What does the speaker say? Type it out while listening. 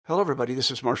Hello, everybody. This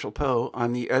is Marshall Poe.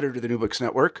 I'm the editor of the New Books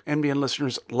Network. NBN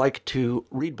listeners like to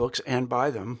read books and buy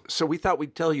them. So we thought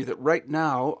we'd tell you that right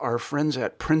now, our friends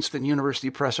at Princeton University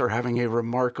Press are having a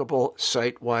remarkable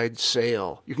site-wide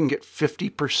sale. You can get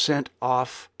 50%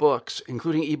 off books,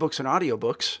 including ebooks and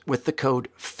audiobooks, with the code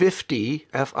 50,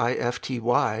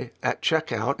 F-I-F-T-Y, at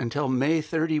checkout until May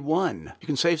 31. You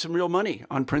can save some real money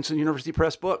on Princeton University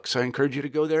Press books. I encourage you to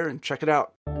go there and check it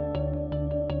out.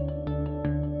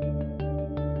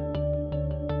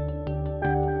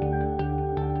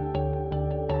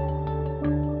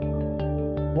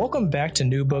 Welcome back to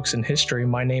New Books in History.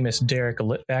 My name is Derek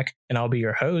Litvak, and I'll be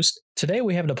your host. Today,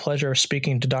 we have the pleasure of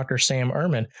speaking to Dr. Sam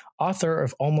Ehrman, author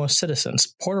of Almost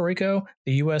Citizens, Puerto Rico,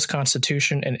 the U.S.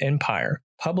 Constitution and Empire,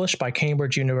 published by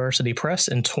Cambridge University Press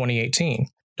in 2018.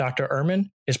 Dr. Ehrman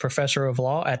is professor of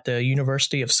law at the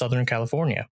University of Southern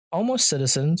California. Almost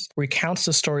Citizens recounts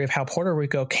the story of how Puerto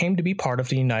Rico came to be part of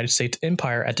the United States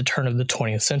empire at the turn of the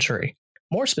 20th century.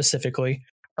 More specifically,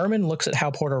 Ehrman looks at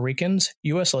how Puerto Ricans,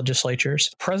 U.S.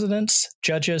 legislatures, presidents,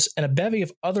 judges, and a bevy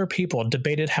of other people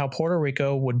debated how Puerto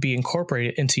Rico would be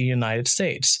incorporated into the United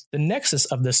States. The nexus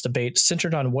of this debate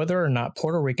centered on whether or not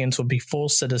Puerto Ricans would be full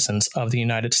citizens of the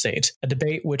United States, a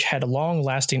debate which had a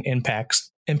long-lasting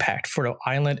impact for the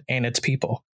island and its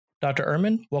people. Dr.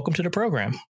 Ehrman, welcome to the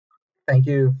program. Thank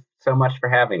you so much for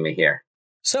having me here.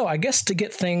 So I guess to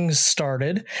get things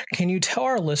started, can you tell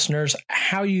our listeners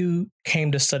how you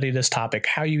came to study this topic,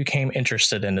 how you became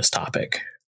interested in this topic?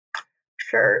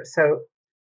 Sure. So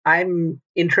I'm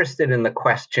interested in the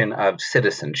question of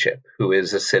citizenship. Who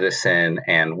is a citizen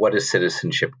and what does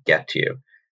citizenship get you?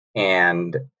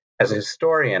 And as a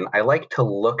historian, I like to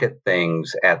look at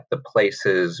things at the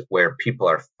places where people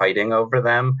are fighting over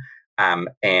them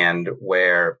and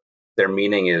where their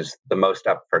meaning is the most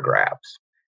up for grabs.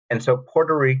 And so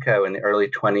Puerto Rico in the early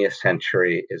 20th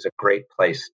century is a great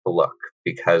place to look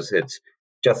because it's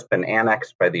just been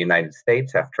annexed by the United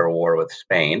States after a war with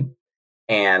Spain.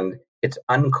 And it's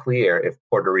unclear if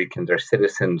Puerto Ricans are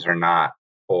citizens or not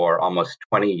for almost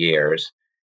 20 years.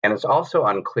 And it's also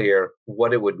unclear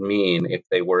what it would mean if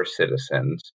they were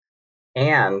citizens.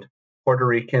 And Puerto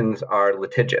Ricans are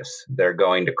litigious. They're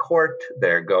going to court,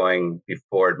 they're going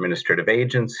before administrative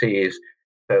agencies.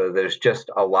 So there's just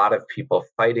a lot of people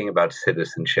fighting about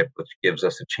citizenship, which gives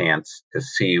us a chance to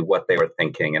see what they were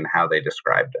thinking and how they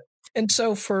described it. And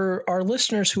so for our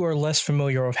listeners who are less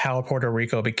familiar with how Puerto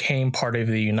Rico became part of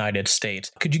the United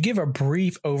States, could you give a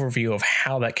brief overview of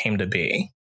how that came to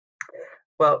be?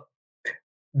 Well,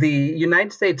 the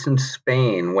United States and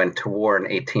Spain went to war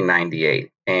in 1898,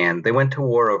 and they went to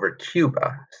war over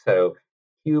Cuba. So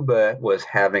Cuba was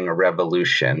having a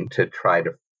revolution to try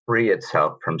to free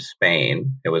itself from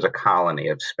Spain. It was a colony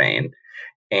of Spain.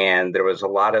 And there was a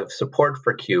lot of support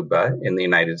for Cuba in the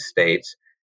United States.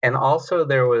 And also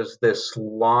there was this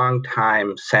long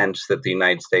time sense that the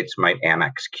United States might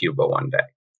annex Cuba one day.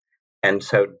 And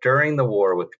so during the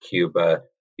war with Cuba,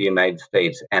 the United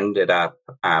States ended up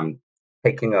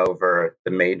taking over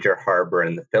the major harbor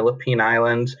in the Philippine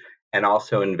Islands and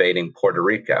also invading Puerto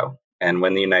Rico. And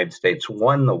when the United States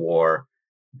won the war,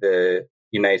 the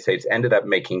United States ended up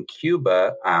making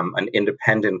Cuba an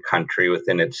independent country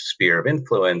within its sphere of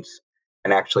influence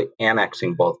and actually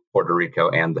annexing both Puerto Rico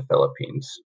and the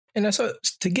Philippines. And so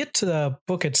to get to the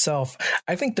book itself,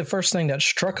 I think the first thing that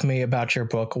struck me about your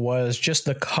book was just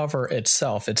the cover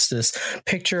itself. It's this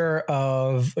picture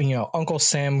of, Uncle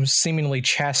Sam seemingly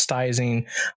chastising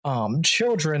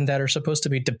children that are supposed to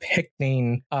be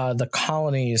depicting the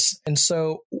colonies. And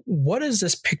so what does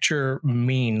this picture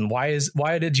mean?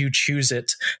 Why did you choose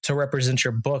it to represent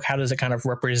your book? How does it kind of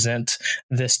represent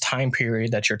this time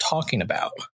period that you're talking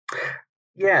about?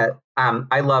 Yeah,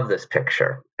 I love this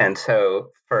picture. And so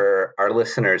for our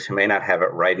listeners who may not have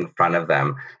it right in front of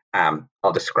them,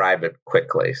 I'll describe it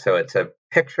quickly. So it's a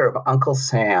picture of Uncle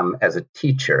Sam as a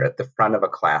teacher at the front of a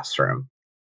classroom.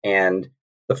 And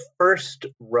the first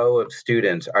row of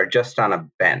students are just on a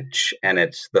bench. And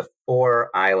it's the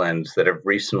 4 islands that have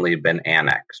recently been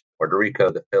annexed: Puerto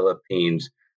Rico, the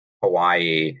Philippines,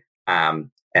 Hawaii, and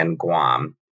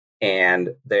Guam.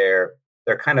 And they're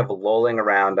kind of lolling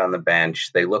around on the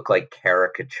bench. They look like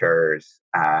caricatures.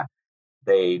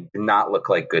 They do not look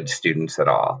like good students at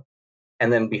all.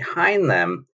 And then behind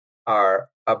them are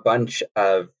a bunch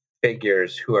of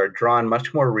figures who are drawn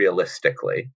much more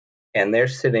realistically, and they're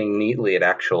sitting neatly at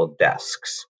actual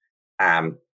desks.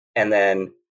 And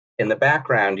then in the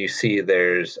background, you see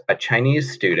there's a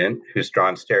Chinese student who's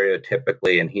drawn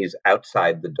stereotypically, and he's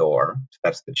outside the door. So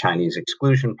that's the Chinese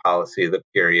exclusion policy of the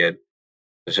period.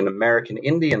 There's an American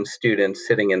Indian student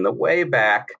sitting in the way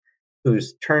back,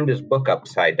 who's turned his book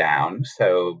upside down.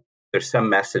 So there's some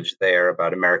message there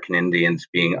about American Indians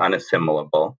being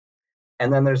unassimilable.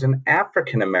 And then there's an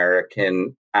African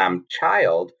American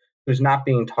child who's not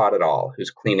being taught at all,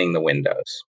 who's cleaning the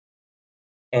windows.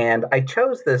 And I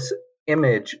chose this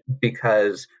image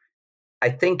because I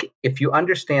think if you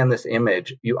understand this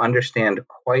image, you understand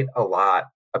quite a lot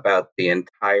about the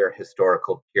entire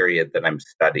historical period that I'm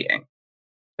studying.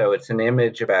 So it's an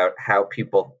image about how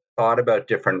people thought about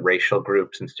different racial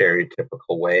groups in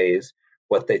stereotypical ways,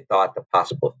 what they thought the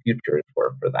possible futures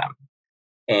were for them.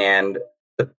 And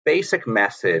the basic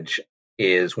message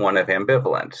is one of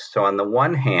ambivalence. So on the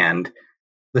one hand,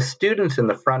 the students in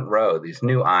the front row, these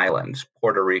new islands,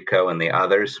 Puerto Rico and the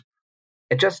others,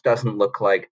 it just doesn't look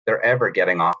like they're ever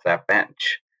getting off that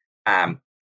bench.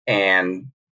 And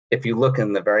if you look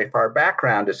in the very far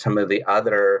background at some of the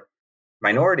other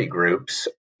minority groups,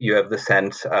 you have the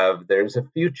sense of there's a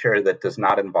future that does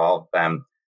not involve them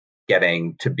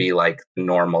getting to be like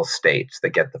normal states that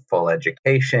get the full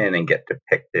education and get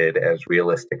depicted as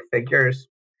realistic figures.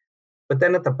 But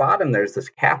then at the bottom, there's this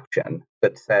caption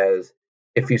that says,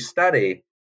 if you study,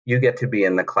 you get to be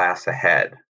in the class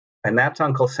ahead. And that's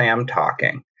Uncle Sam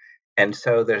talking. And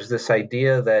so there's this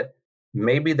idea that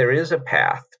maybe there is a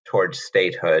path towards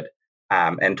statehood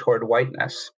and toward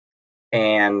whiteness.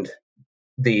 And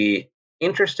the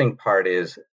interesting part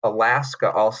is Alaska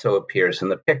also appears in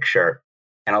the picture.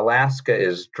 And Alaska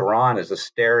is drawn as a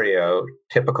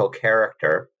stereotypical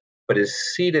character, but is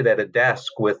seated at a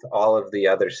desk with all of the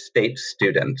other state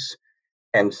students.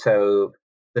 And so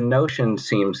the notion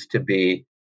seems to be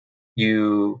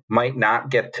you might not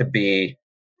get to be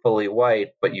fully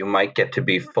white, but you might get to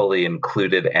be fully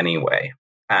included anyway.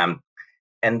 And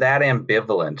that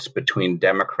ambivalence between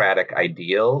democratic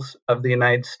ideals of the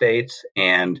United States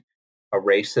and a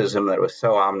racism that was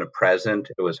so omnipresent,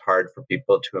 it was hard for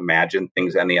people to imagine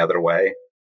things any other way.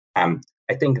 I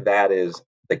think that is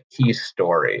the key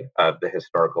story of the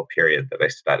historical period that I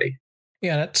study.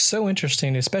 Yeah, that's so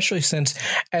interesting, especially since,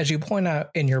 as you point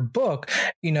out in your book,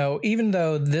 even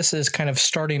though this is kind of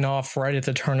starting off right at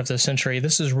the turn of the century,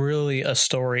 this is really a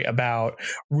story about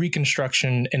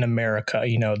Reconstruction in America,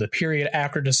 the period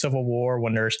after the Civil War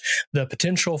when there's the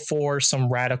potential for some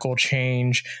radical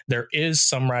change. There is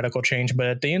some radical change, but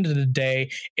at the end of the day,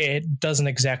 it doesn't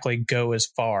exactly go as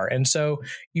far. And so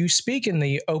you speak in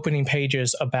the opening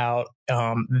pages about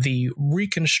the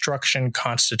Reconstruction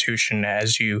Constitution,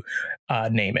 as you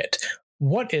name it.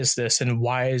 What is this and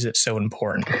why is it so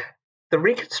important? The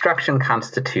Reconstruction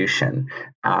Constitution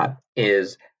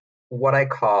is what I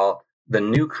call the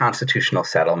new constitutional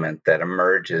settlement that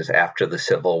emerges after the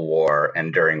Civil War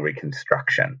and during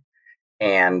Reconstruction.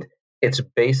 And it's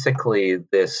basically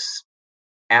this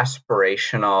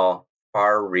aspirational,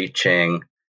 far-reaching,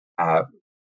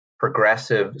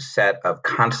 progressive set of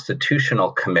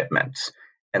constitutional commitments.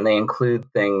 And they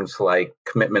include things like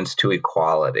commitments to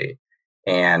equality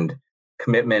and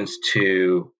commitments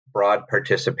to broad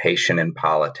participation in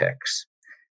politics.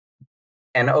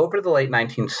 And over the late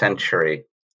 19th century,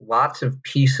 lots of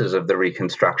pieces of the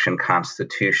Reconstruction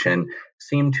Constitution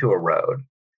seemed to erode.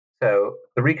 So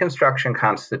the Reconstruction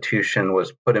Constitution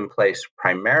was put in place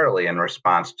primarily in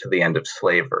response to the end of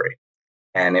slavery.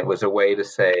 And it was a way to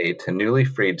say to newly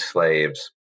freed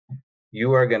slaves,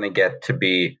 you are going to get to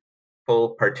be full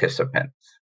participants.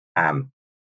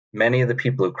 Many of the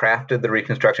people who crafted the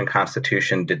Reconstruction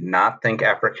Constitution did not think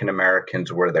African Americans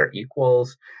were their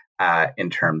equals in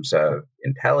terms of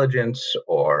intelligence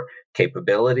or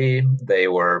capability. They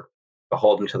were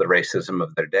beholden to the racism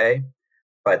of their day.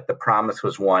 But the promise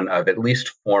was one of at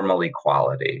least formal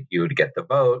equality. You would get the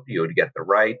vote, you would get the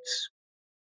rights.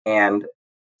 And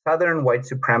Southern white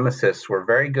supremacists were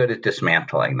very good at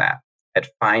dismantling that, at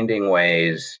finding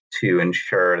ways to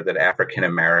ensure that African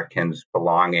Americans'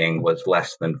 belonging was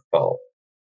less than full.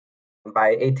 By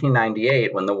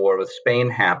 1898, when the war with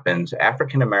Spain happens,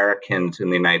 African Americans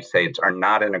in the United States are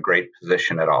not in a great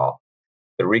position at all.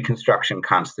 The Reconstruction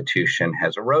Constitution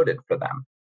has eroded for them.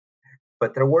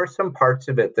 But there were some parts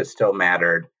of it that still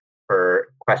mattered for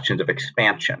questions of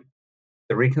expansion.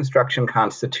 The Reconstruction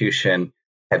Constitution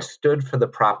had stood for the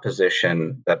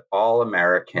proposition that all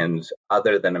Americans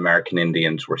other than American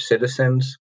Indians were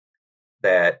citizens,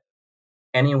 that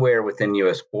anywhere within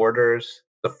U.S. borders,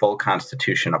 the full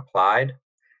Constitution applied,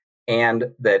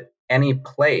 and that any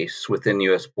place within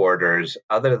U.S. borders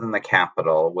other than the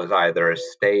capital was either a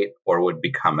state or would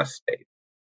become a state.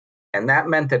 And that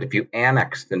meant that if you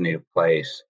annexed the new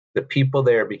place, the people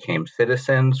there became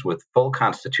citizens with full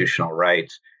constitutional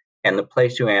rights, And the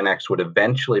place you annex would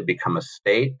eventually become a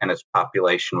state, and its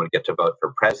population would get to vote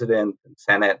for president and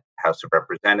Senate, House of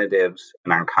Representatives,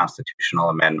 and on constitutional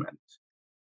amendments.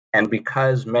 And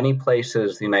because many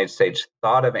places the United States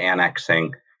thought of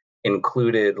annexing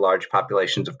included large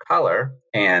populations of color,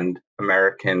 and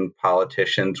American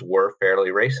politicians were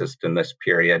fairly racist in this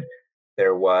period,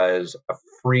 there was a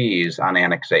freeze on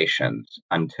annexations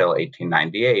until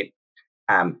 1898.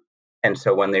 And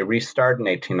so when they restart in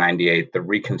 1898, the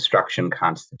Reconstruction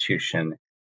Constitution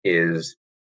is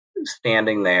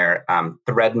standing there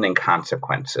threatening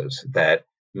consequences that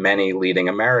many leading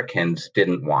Americans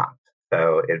didn't want.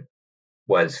 So it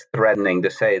was threatening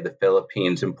to say the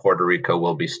Philippines and Puerto Rico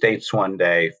will be states one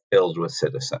day filled with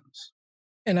citizens.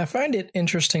 And I find it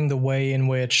interesting the way in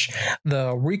which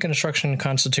the Reconstruction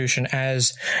Constitution,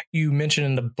 as you mentioned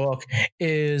in the book,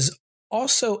 is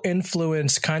also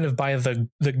influenced kind of by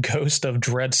the ghost of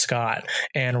Dred Scott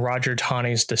and Roger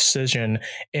Taney's decision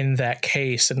in that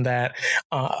case, and that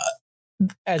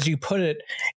as you put it,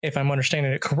 if I'm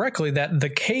understanding it correctly, that the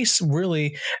case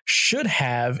really should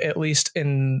have, at least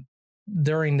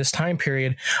during this time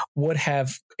period, would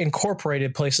have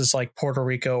incorporated places like Puerto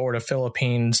Rico or the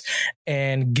Philippines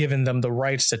and given them the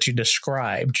rights that you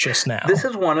described just now. This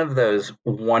is one of those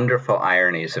wonderful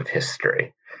ironies of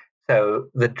history. So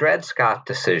the Dred Scott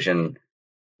decision,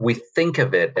 we think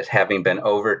of it as having been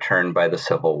overturned by the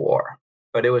Civil War,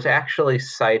 but it was actually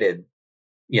cited,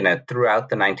 throughout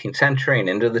the 19th century and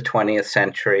into the 20th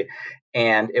century.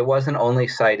 And it wasn't only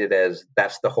cited as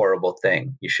that's the horrible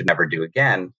thing you should never do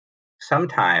again.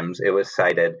 Sometimes it was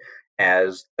cited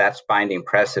as that's binding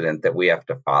precedent that we have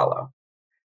to follow.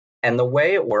 And the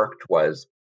way it worked was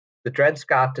the Dred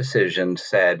Scott decision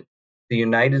said the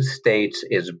United States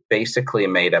is basically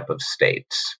made up of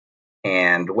states.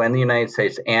 And when the United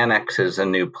States annexes a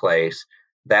new place,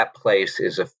 that place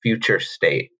is a future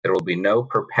state. There will be no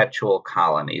perpetual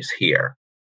colonies here.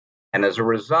 And as a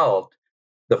result,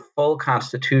 the full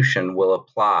Constitution will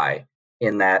apply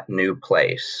in that new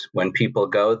place. When people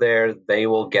go there, they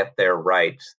will get their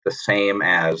rights the same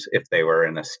as if they were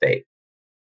in a state.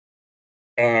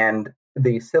 And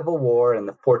the Civil War and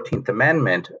the 14th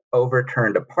Amendment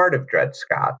overturned a part of Dred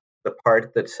Scott, the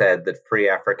part that said that free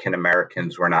African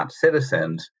Americans were not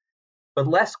citizens, but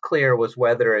less clear was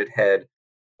whether it had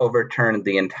overturned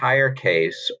the entire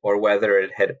case or whether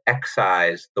it had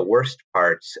excised the worst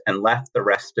parts and left the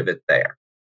rest of it there.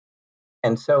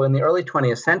 And so in the early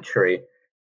 20th century,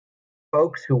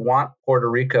 folks who want Puerto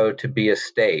Rico to be a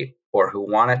state or who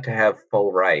want it to have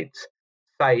full rights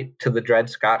cite to the Dred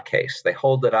Scott case. They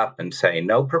hold it up and say,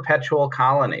 no perpetual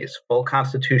colonies, full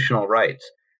constitutional rights.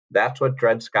 That's what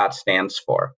Dred Scott stands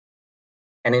for.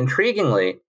 And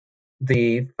intriguingly,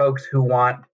 the folks who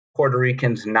want Puerto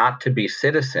Ricans not to be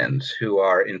citizens, who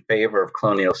are in favor of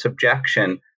colonial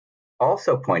subjection,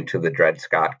 also point to the Dred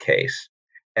Scott case.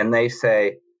 And they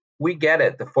say, we get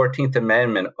it. The 14th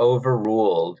Amendment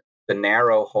overruled the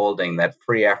narrow holding that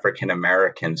free African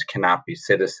Americans cannot be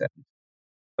citizens.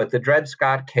 But the Dred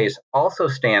Scott case also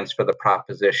stands for the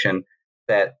proposition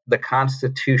that the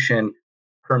Constitution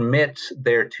permits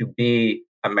there to be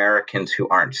Americans who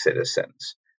aren't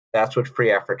citizens. That's what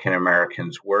free African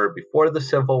Americans were before the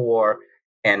Civil War,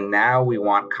 and now we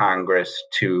want Congress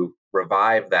to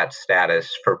revive that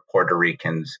status for Puerto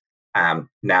Ricans now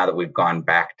that we've gone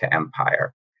back to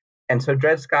empire. And so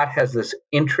Dred Scott has this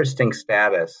interesting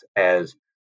status as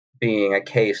being a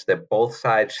case that both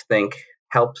sides think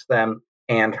helps them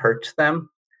and hurts them,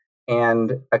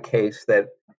 and a case that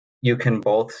you can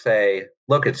both say,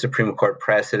 look, it's Supreme Court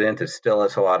precedent, it still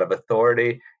has a lot of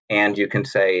authority, and you can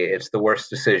say it's the worst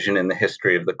decision in the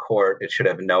history of the court, it should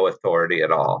have no authority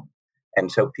at all.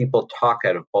 And so people talk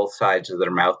out of both sides of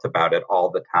their mouth about it all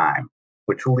the time,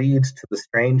 which leads to the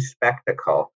strange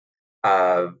spectacle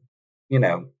of,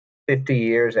 50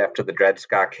 years after the Dred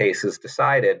Scott case is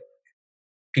decided,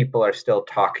 people are still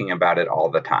talking about it all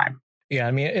the time. Yeah,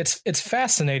 I mean, it's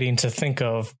fascinating to think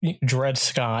of Dred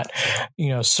Scott,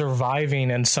 surviving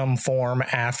in some form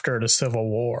after the Civil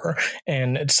War.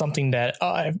 And it's something that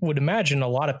I would imagine a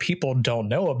lot of people don't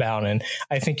know about. And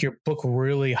I think your book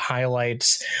really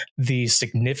highlights the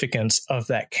significance of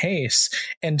that case.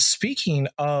 And speaking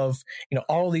of,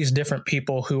 all these different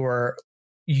people who are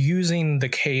using the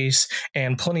case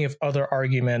and plenty of other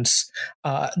arguments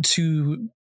to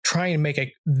try and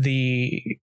make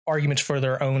the arguments for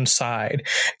their own side,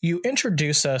 you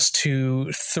introduce us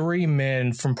to three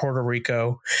men from Puerto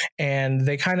Rico, and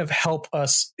they kind of help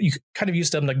us, you kind of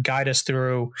use them to guide us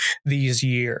through these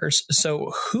years.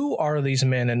 So who are these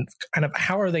men, and kind of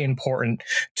how are they important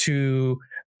to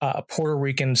Puerto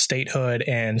Rican statehood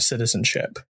and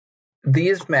citizenship?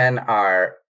 These men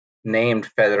are named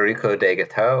Federico de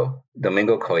Gato,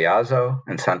 Domingo Collazo,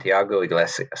 and Santiago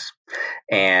Iglesias.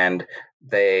 And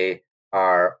they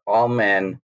are all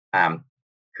men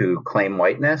who claim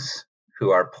whiteness,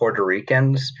 who are Puerto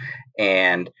Ricans,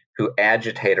 and who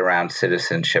agitate around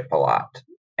citizenship a lot.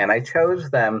 And I chose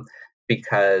them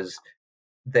because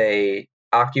they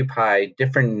occupy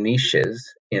different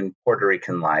niches in Puerto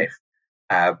Rican life,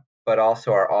 but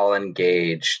also are all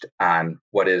engaged on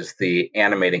what is the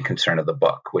animating concern of the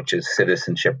book, which is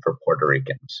citizenship for Puerto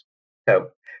Ricans.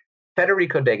 So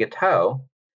Federico de Gato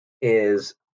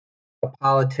is a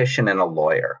politician and a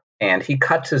lawyer, and he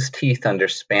cuts his teeth under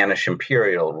Spanish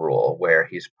imperial rule, where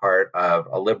he's part of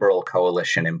a liberal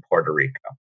coalition in Puerto Rico.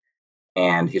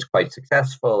 And he's quite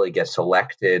successful. He gets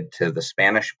elected to the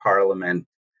Spanish parliament.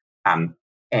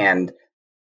 And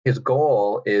his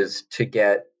goal is to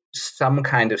get some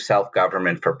kind of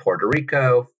self-government for Puerto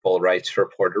Rico, full rights for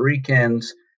Puerto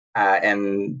Ricans,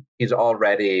 and he's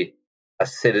already a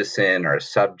citizen or a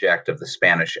subject of the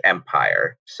Spanish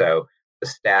Empire, so the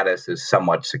status is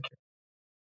somewhat secure.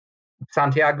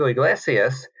 Santiago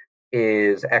Iglesias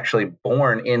is actually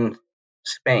born in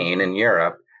Spain, in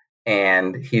Europe,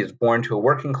 and he's born to a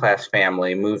working-class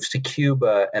family, moves to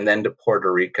Cuba, and then to Puerto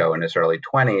Rico in his early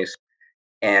 20s,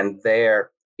 and there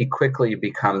he quickly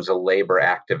becomes a labor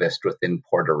activist within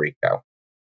Puerto Rico.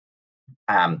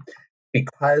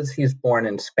 Because he's born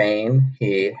in Spain,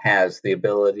 he has the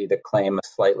ability to claim a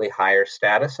slightly higher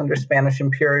status under Spanish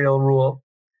imperial rule.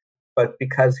 But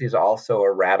because he's also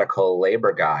a radical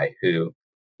labor guy who,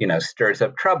 stirs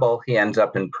up trouble, he ends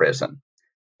up in prison.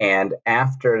 And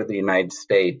after the United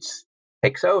States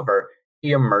takes over,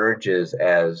 he emerges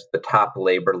as the top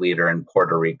labor leader in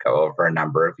Puerto Rico over a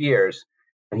number of years.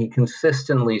 And he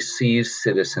consistently sees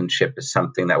citizenship as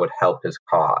something that would help his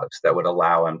cause, that would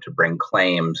allow him to bring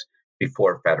claims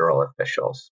before federal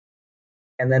officials.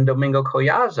 And then Domingo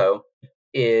Collazo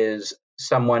is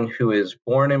someone who is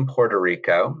born in Puerto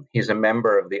Rico. He's a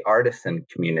member of the artisan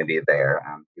community there.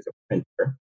 He's a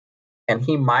printer. And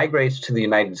he migrates to the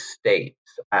United States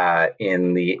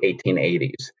in the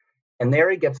 1880s. And there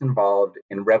he gets involved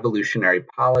in revolutionary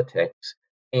politics,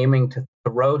 aiming to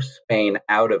throw Spain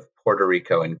out of Puerto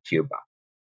Rico and Cuba.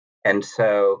 And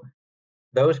so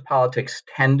those politics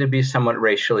tend to be somewhat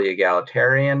racially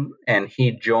egalitarian, and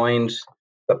he joins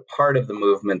the part of the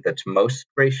movement that's most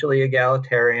racially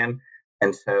egalitarian.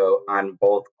 And so on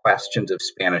both questions of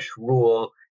Spanish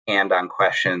rule and on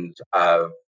questions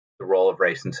of the role of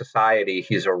race in society,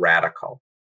 he's a radical.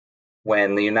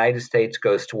 When the United States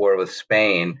goes to war with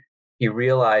Spain, he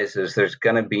realizes there's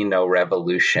going to be no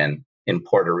revolution in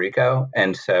Puerto Rico.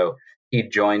 And so he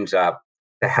joins up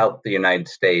to help the United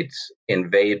States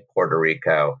invade Puerto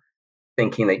Rico,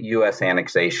 thinking that U.S.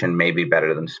 annexation may be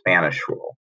better than Spanish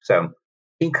rule. So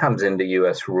he comes into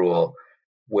U.S. rule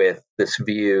with this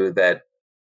view that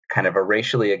kind of a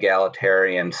racially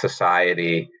egalitarian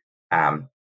society,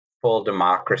 full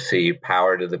democracy,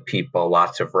 power to the people,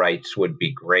 lots of rights would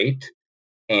be great,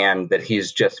 and that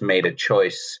he's just made a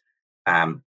choice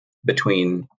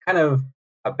between kind of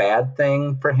a bad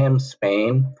thing for him,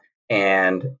 Spain,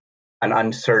 and an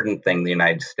uncertain thing, the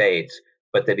United States,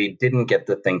 but that he didn't get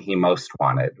the thing he most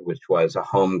wanted, which was a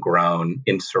homegrown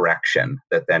insurrection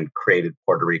that then created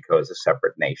Puerto Rico as a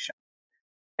separate nation.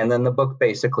 And then the book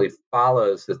basically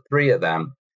follows the three of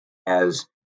them as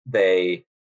they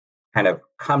kind of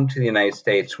come to the United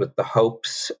States with the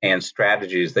hopes and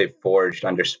strategies they forged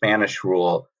under Spanish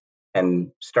rule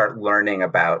and start learning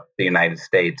about the United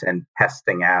States and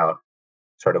testing out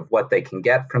sort of what they can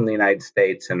get from the United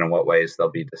States and in what ways they'll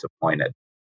be disappointed.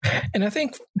 And I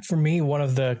think for me, one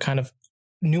of the kind of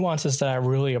nuances that I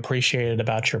really appreciated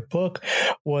about your book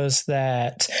was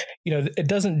that, it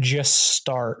doesn't just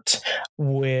start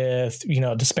with,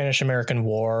 the Spanish-American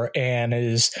War and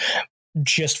is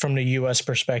just from the U.S.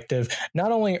 perspective.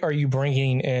 Not only are you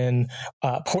bringing in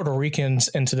Puerto Ricans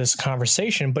into this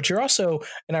conversation, but you're also,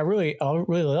 and I really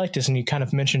like this, and you kind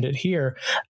of mentioned it here,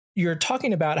 you're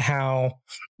talking about how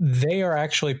they are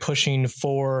actually pushing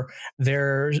for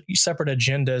their separate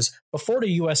agendas before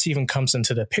the U.S. even comes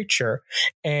into the picture.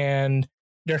 And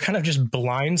they're kind of just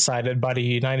blindsided by the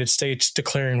United States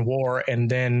declaring war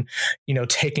and then,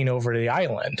 taking over the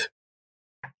island.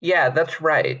 Yeah, that's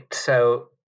right. So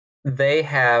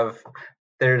there's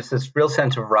this real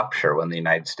sense of rupture when the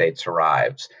United States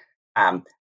arrives. And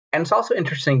it's also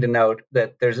interesting to note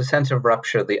that there's a sense of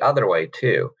rupture the other way,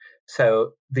 too.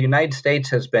 So the United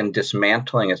States has been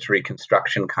dismantling its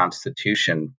Reconstruction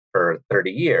Constitution for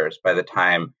 30 years by the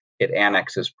time it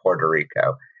annexes Puerto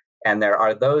Rico. And there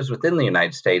are those within the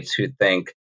United States who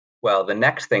think well, the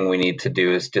next thing we need to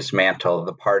do is dismantle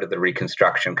the part of the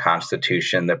Reconstruction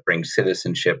Constitution that brings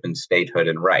citizenship and statehood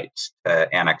and rights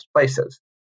to annexed places.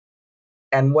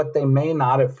 And what they may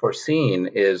not have foreseen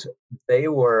is they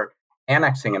were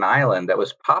annexing an island that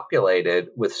was populated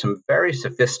with some very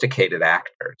sophisticated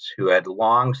actors who had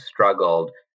long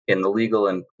struggled in the legal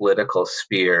and political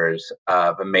spheres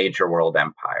of a major world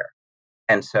empire.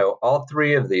 And so all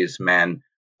three of these men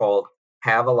both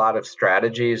have a lot of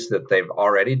strategies that they've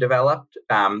already developed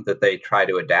that they try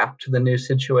to adapt to the new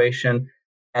situation.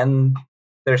 And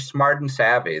they're smart and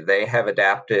savvy. They have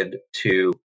adapted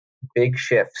to big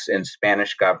shifts in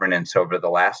Spanish governance over the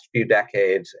last few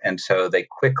decades. And so they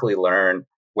quickly learn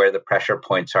where the pressure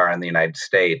points are in the United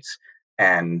States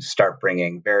and start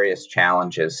bringing various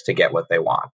challenges to get what they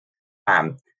want.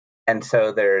 And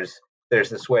so there's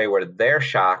this way where they're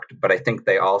shocked, but I think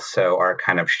they also are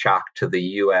kind of shocked to the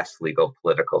U.S. legal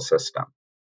political system.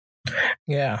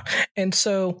 Yeah. And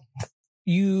so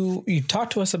you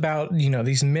talked to us about,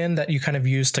 these men that you kind of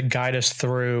use to guide us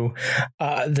through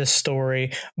this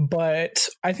story. But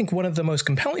I think one of the most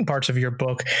compelling parts of your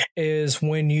book is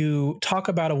when you talk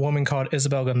about a woman called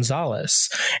Isabel Gonzalez.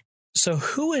 So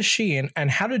who is she and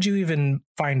how did you even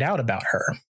find out about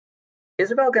her?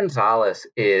 Isabel Gonzalez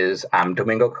is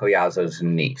Domingo Collazo's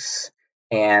niece.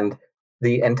 And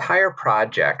the entire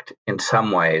project, in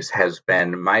some ways, has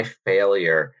been my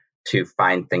failure to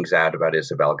find things out about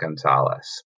Isabel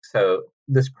Gonzalez. So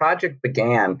this project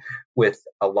began with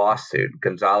a lawsuit,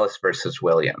 Gonzalez versus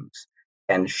Williams,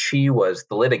 and she was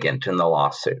the litigant in the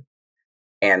lawsuit.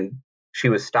 And she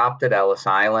was stopped at Ellis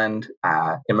Island.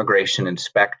 Immigration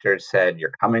inspectors said, "You're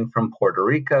coming from Puerto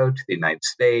Rico to the United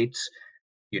States.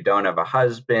 You don't have a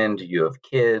husband, you have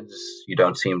kids, you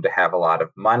don't seem to have a lot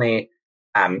of money.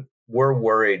 We're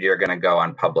worried you're going to go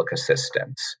on public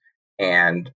assistance.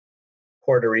 And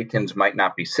Puerto Ricans might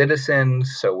not be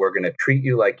citizens, so we're going to treat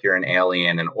you like you're an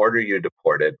alien and order you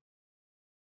deported."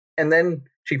 And then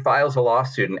she files a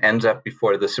lawsuit and ends up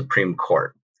before the Supreme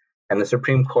Court. And the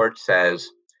Supreme Court says,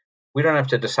 "We don't have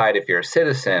to decide if you're a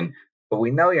citizen, but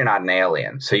we know you're not an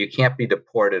alien, so you can't be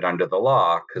deported under the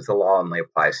law because the law only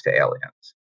applies to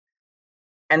aliens."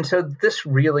 And so this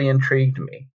really intrigued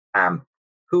me.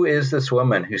 Who is this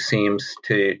woman who seems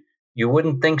to, you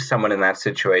wouldn't think someone in that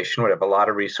situation would have a lot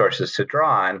of resources to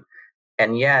draw on,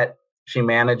 and yet she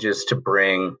manages to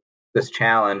bring this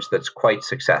challenge that's quite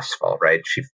successful, right?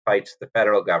 She fights the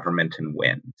federal government and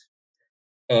wins.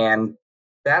 And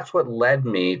that's what led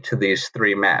me to these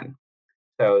three men.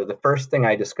 So the first thing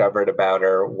I discovered about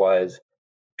her was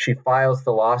she files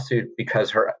the lawsuit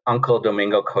because her uncle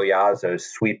Domingo Collazo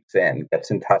sweeps in,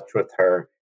 gets in touch with her.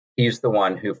 He's the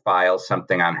one who files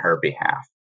something on her behalf.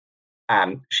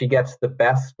 She gets the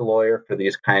best lawyer for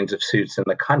these kinds of suits in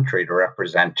the country to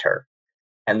represent her.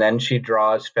 And then she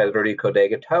draws Federico de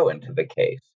Gato into the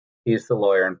case. He's the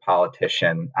lawyer and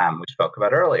politician we spoke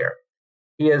about earlier.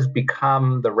 He has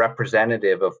become the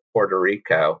representative of Puerto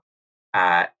Rico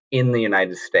in the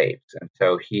United States. And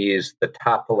so he's the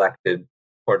top elected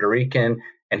Puerto Rican,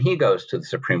 and he goes to the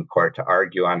Supreme Court to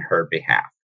argue on her behalf.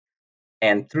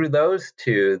 And through those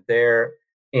two, they're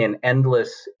in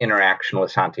endless interaction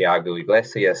with Santiago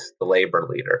Iglesias, the labor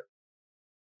leader.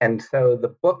 And so the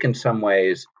book, in some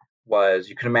ways, was,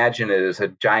 you can imagine it as a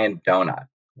giant donut,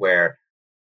 where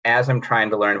as I'm trying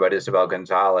to learn about Isabel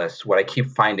Gonzalez, what I keep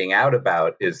finding out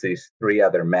about is these three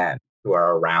other men who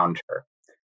are around her.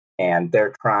 And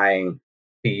they're trying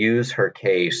to use her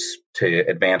case to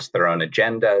advance their own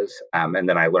agendas. And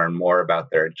then I learn more about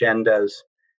their agendas.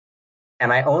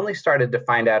 And I only started to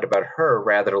find out about her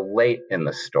rather late in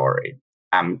the story.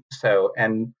 And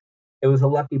it was a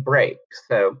lucky break.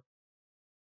 So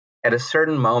at a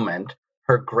certain moment,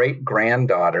 her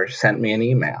great-granddaughter sent me an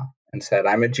email and said,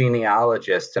 "I'm a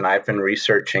genealogist and I've been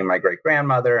researching my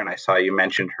great-grandmother, and I saw you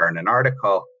mentioned her in an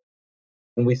article."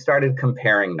 And we started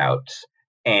comparing notes.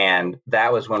 And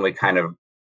that was when we kind of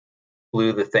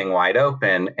blew the thing wide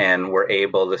open and were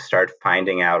able to start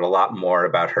finding out a lot more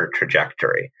about her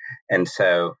trajectory. And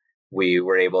so we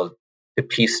were able to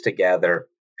piece together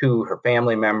who her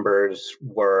family members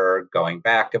were, going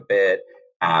back a bit,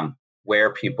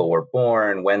 where people were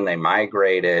born, when they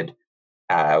migrated,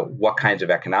 what kinds of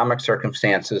economic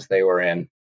circumstances they were in.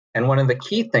 And one of the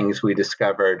key things we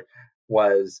discovered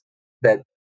was that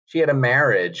she had a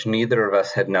marriage neither of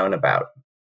us had known about.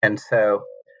 And so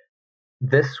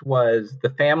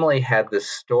the family had this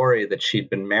story that she'd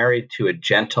been married to a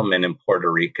gentleman in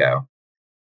Puerto Rico.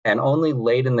 And only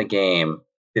late in the game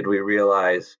did we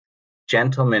realize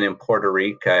gentleman in Puerto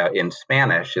Rico in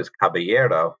Spanish is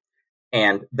caballero.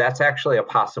 And that's actually a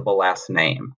possible last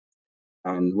name.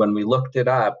 And when we looked it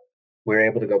up, we were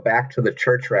able to go back to the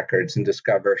church records and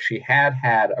discover she had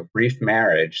had a brief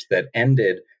marriage that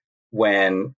ended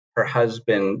when her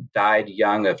husband died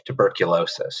young of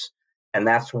tuberculosis. And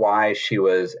that's why she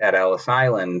was at Ellis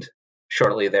Island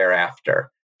shortly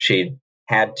thereafter. She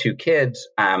had 2 kids.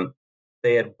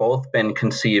 They had both been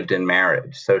conceived in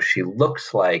marriage. So she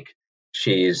looks like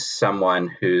she's someone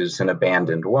who's an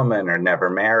abandoned woman or never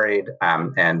married,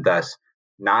 and thus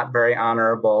not very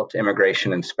honorable to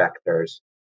immigration inspectors.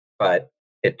 But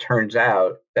it turns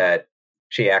out that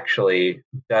she actually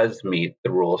does meet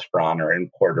the rules for honor in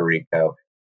Puerto Rico,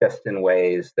 just in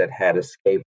ways that had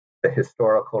escaped the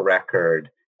historical record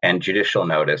and judicial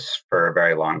notice for a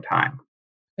very long time.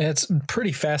 It's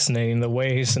pretty fascinating the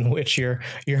ways in which your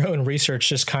own research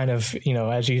just kind of,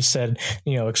 as you said,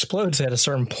 explodes at a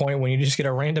certain point when you just get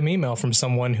a random email from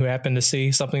someone who happened to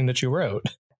see something that you wrote.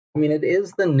 I mean,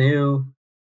 it's the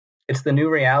new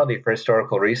reality for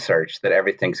historical research that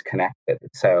everything's connected.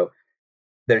 So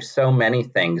there's so many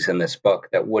things in this book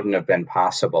that wouldn't have been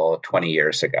possible 20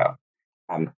 years ago.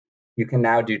 You can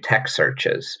now do text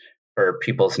searches for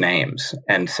people's names.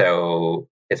 And so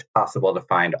it's possible to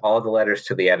find all the letters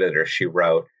to the editor she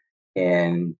wrote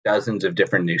in dozens of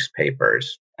different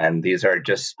newspapers. And these are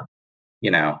just,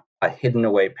 a hidden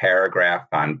away paragraph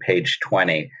on page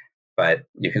 20, but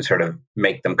you can sort of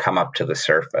make them come up to the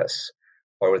surface.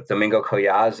 Or with Domingo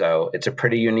Collazo, it's a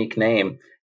pretty unique name.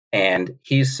 And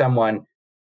he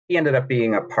ended up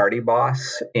being a party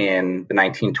boss in the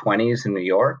 1920s in New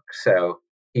York. So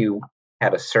he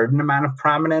had a certain amount of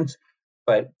prominence,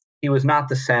 but he was not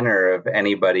the center of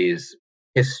anybody's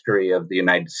history of the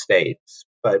United States.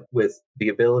 But with the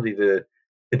ability to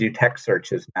do text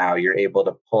searches now, you're able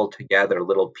to pull together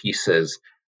little pieces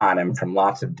on him from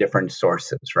lots of different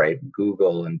sources, right?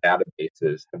 Google and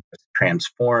databases have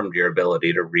transformed your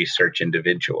ability to research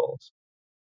individuals.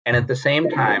 And at the same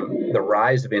time, the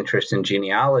rise of interest in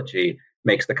genealogy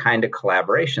makes the kind of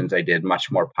collaborations I did much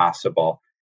more possible.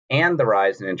 And the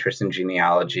rise in interest in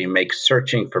genealogy makes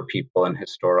searching for people in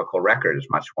historical records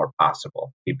much more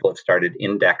possible. People have started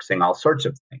indexing all sorts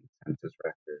of things, census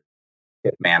records,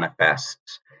 it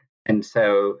manifests. And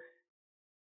so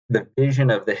the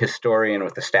vision of the historian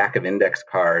with a stack of index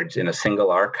cards in a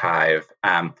single archive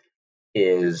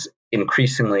is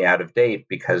increasingly out of date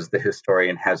because the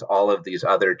historian has all of these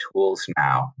other tools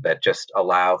now that just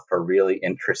allow for really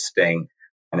interesting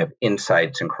kind of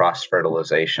insights and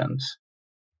cross-fertilizations.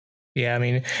 Yeah, I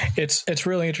mean, it's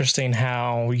really interesting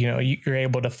how, you're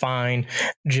able to find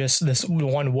just this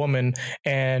one woman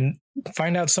and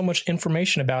find out so much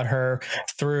information about her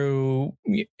through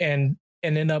and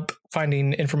end up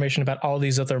finding information about all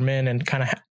these other men and kind of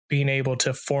being able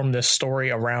to form this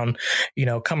story around,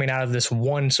 coming out of this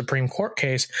one Supreme Court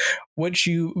case, which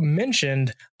you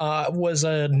mentioned was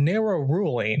a narrow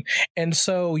ruling. And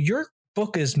so your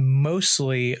book is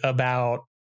mostly about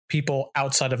people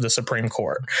outside of the Supreme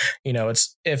Court.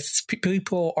 It's if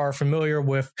people are familiar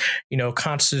with,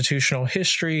 constitutional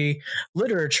history,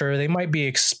 literature, they might be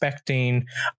expecting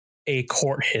a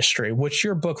court history, which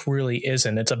your book really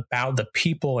isn't. It's about the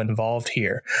people involved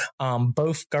here,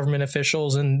 both government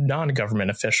officials and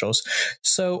non-government officials.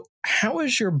 So how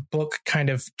is your book kind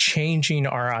of changing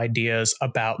our ideas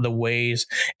about the ways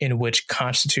in which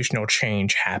constitutional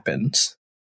change happens?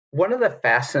 One of the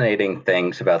fascinating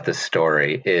things about this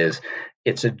story is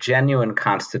it's a genuine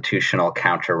constitutional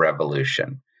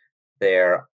counter-revolution.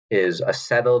 There is a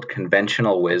settled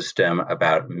conventional wisdom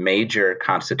about major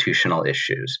constitutional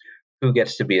issues. Who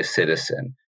gets to be a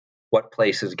citizen? What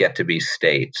places get to be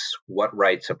states? What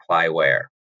rights apply where?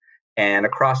 And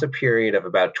across a period of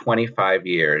about 25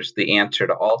 years, the answer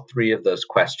to all 3 of those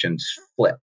questions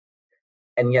flip.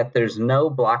 And yet there's no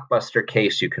blockbuster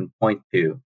case you can point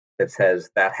to that says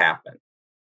that happened.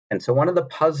 And so one of the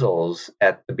puzzles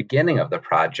at the beginning of the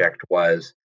project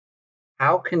was,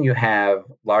 how can you have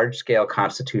large-scale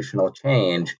constitutional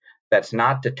change that's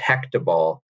not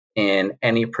detectable in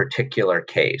any particular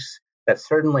case? That's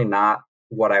certainly not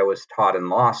what I was taught in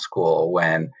law school,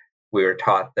 when we were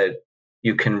taught that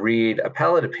you can read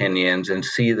appellate opinions and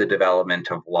see the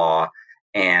development of law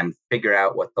and figure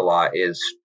out what the law is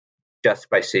just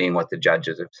by seeing what the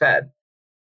judges have said.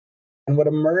 And what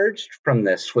emerged from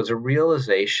this was a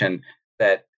realization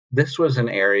that this was an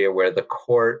area where the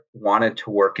court wanted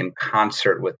to work in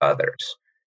concert with others.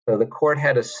 So the court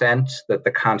had a sense that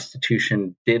the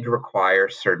Constitution did require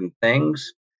certain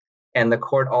things, and the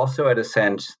court also had a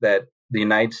sense that the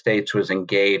United States was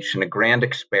engaged in a grand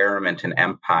experiment in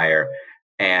empire,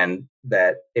 and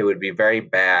that it would be very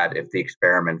bad if the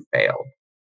experiment failed.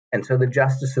 And so the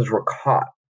justices were caught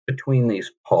between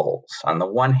these poles. On the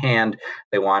one hand,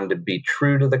 they wanted to be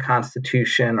true to the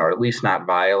Constitution, or at least not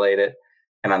violate it.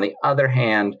 And on the other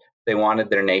hand, they wanted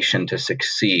their nation to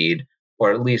succeed,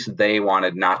 or at least they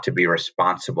wanted not to be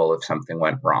responsible if something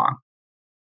went wrong.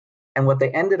 And what they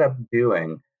ended up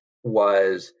doing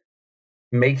was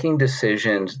making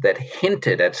decisions that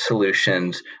hinted at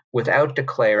solutions without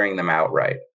declaring them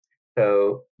outright.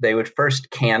 So they would first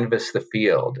canvass the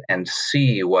field and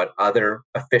see what other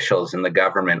officials in the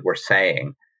government were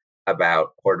saying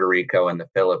about Puerto Rico and the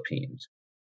Philippines.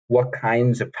 What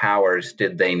kinds of powers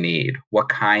did they need? What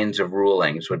kinds of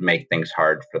rulings would make things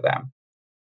hard for them?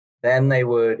 Then they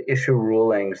would issue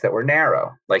rulings that were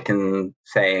narrow, like in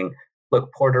saying,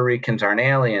 look, Puerto Ricans aren't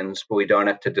aliens, but we don't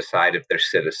have to decide if they're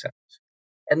citizens.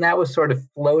 And that was sort of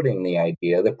floating the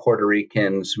idea that Puerto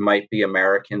Ricans might be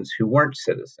Americans who weren't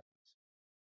citizens.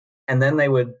 And then they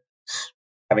would,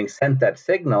 having sent that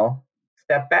signal,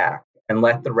 step back and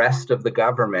let the rest of the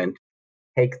government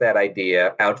take that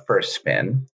idea out for a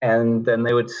spin. And then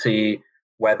they would see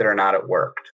whether or not it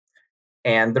worked.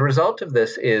 And the result of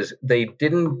this is they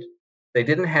didn't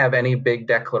have any big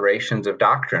declarations of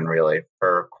doctrine, really,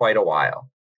 for quite a while.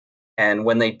 And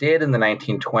when they did in the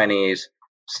 1920s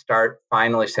start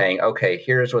finally saying, okay,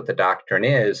 here's what the doctrine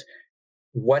is,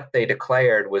 what they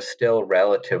declared was still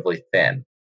relatively thin.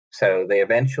 So they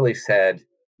eventually said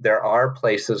there are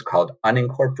places called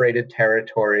unincorporated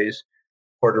territories.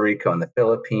 Puerto Rico and the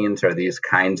Philippines are these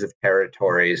kinds of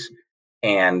territories.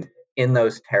 And in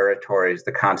those territories,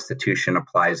 the Constitution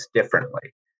applies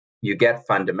differently. You get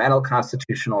fundamental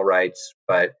constitutional rights,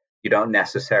 but you don't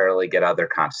necessarily get other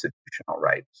constitutional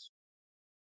rights.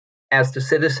 As to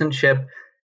citizenship,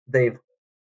 they've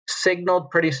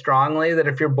signaled pretty strongly that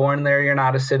if you're born there, you're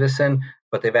not a citizen,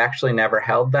 but they've actually never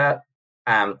held that.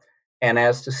 And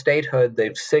as to statehood,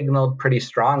 they've signaled pretty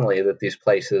strongly that these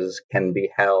places can be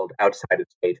held outside of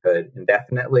statehood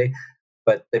indefinitely,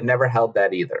 but they've never held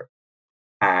that either.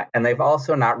 And they've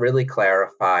also not really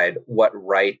clarified what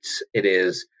rights it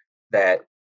is that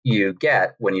you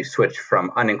get when you switch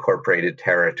from unincorporated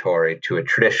territory to a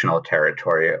traditional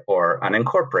territory or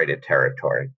unincorporated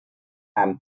territory.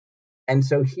 And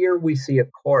so here we see a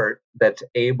court that's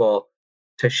able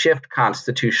to shift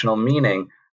constitutional meaning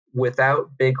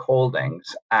without big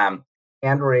holdings. And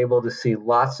we're able to see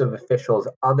lots of officials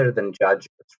other than judges,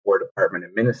 War Department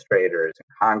administrators,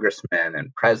 and congressmen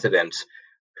and presidents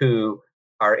who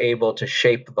are able to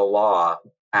shape the law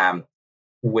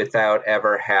without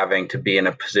ever having to be in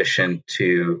a position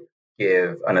to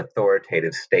give an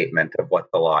authoritative statement of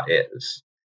what the law is.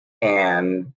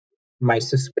 And my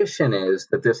suspicion is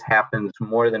that this happens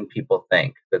more than people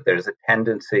think, that there's a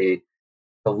tendency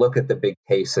to look at the big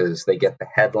cases, they get the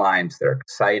headlines, they're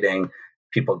exciting,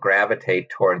 people gravitate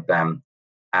toward them,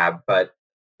 but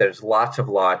there's lots of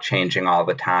law changing all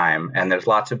the time, and there's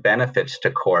lots of benefits to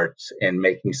courts in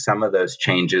making some of those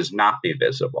changes not be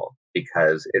visible,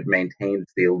 because it maintains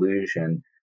the illusion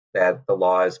that the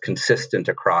law is consistent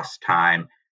across time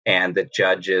and that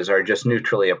judges are just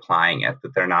neutrally applying it,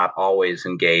 that they're not always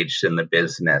engaged in the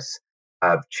business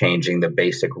of changing the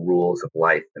basic rules of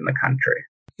life in the country.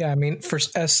 Yeah, I mean,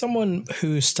 as someone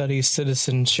who studies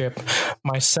citizenship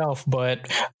myself, but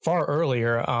far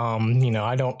earlier,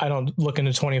 I don't look into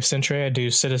 20th century. I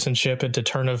do citizenship at the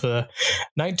turn of the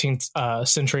 19th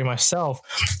century myself.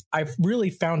 I've really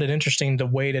found it interesting the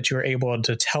way that you're able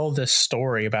to tell this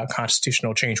story about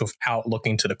constitutional change without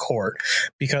looking to the court.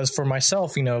 Because for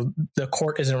myself, the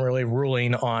court isn't really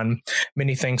ruling on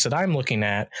many things that I'm looking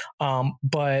at,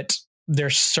 but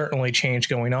there's certainly change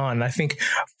going on. I think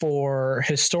for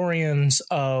historians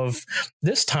of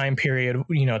this time period,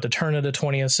 at the turn of the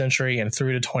 20th century and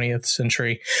through the 20th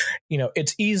century,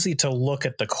 it's easy to look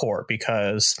at the court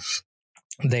because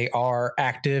they are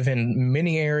active in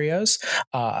many areas,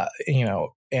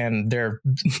 and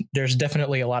there's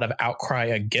definitely a lot of outcry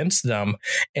against them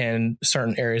in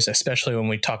certain areas, especially when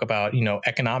we talk about,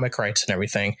 economic rights and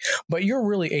everything. But you're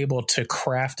really able to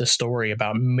craft a story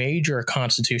about major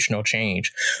constitutional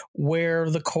change where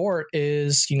the court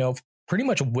is, pretty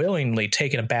much willingly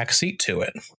taking a back seat to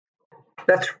it.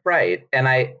 That's right. And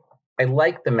I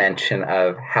like the mention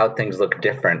of how things look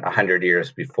different 100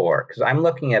 years before, because I'm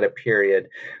looking at a period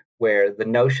where the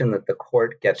notion that the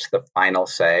court gets the final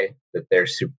say, that they're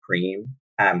supreme,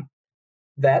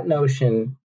 that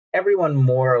notion, everyone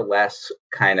more or less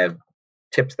kind of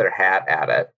tips their hat at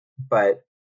it, but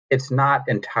it's not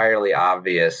entirely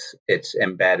obvious it's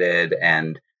embedded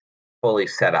and fully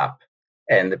set up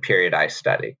in the period I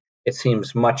study. It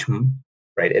seems much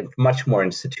more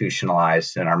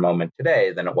institutionalized in our moment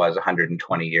today than it was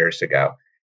 120 years ago.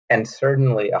 And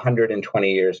certainly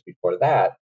 120 years before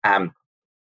that,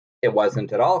 it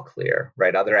wasn't at all clear,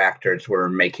 right? Other actors were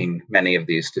making many of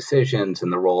these decisions,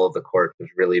 and the role of the court was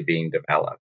really being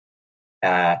developed.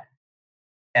 And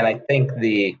I think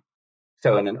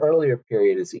so in an earlier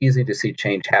period, it's easy to see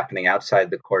change happening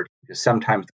outside the court because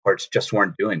sometimes the courts just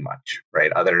weren't doing much,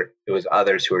 right? It was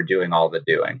others who were doing all the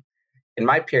doing. In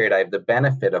my period, I have the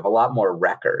benefit of a lot more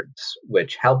records,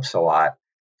 which helps a lot.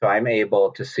 So I'm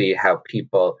able to see how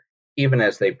people, even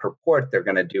as they purport they're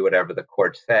going to do whatever the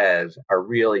court says, are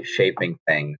really shaping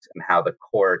things and how the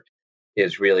court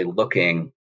is really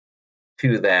looking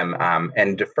to them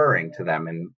and deferring to them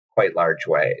in quite large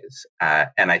ways.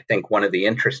 And I think one of the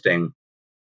interesting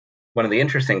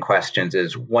questions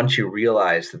is once you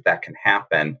realize that can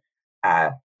happen,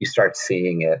 you start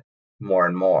seeing it more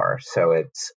and more. So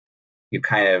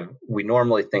we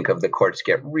normally think of the courts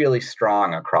get really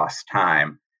strong across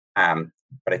time.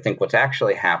 But I think what's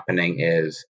actually happening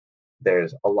is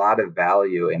there's a lot of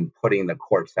value in putting the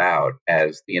courts out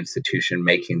as the institution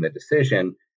making the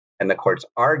decision, and the courts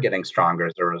are getting stronger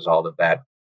as a result of that,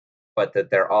 but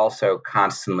that they're also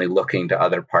constantly looking to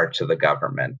other parts of the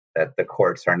government, that the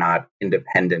courts are not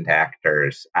independent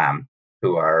actors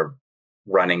who are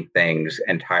running things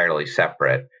entirely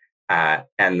separate.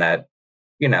 And that,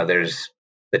 there's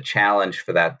the challenge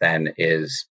for that then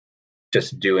is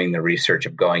just doing the research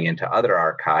of going into other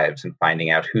archives and finding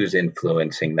out who's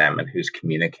influencing them and who's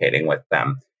communicating with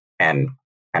them and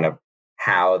kind of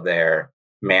how they're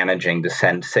managing to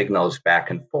send signals back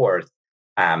and forth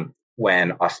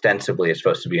when ostensibly it's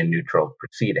supposed to be a neutral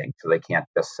proceeding. So they can't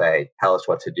just say, tell us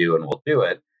what to do and we'll do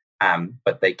it,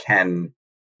 but they can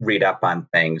read up on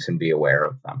things and be aware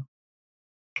of them.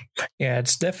 Yeah,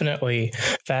 it's definitely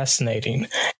fascinating.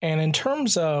 And in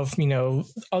terms of,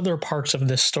 other parts of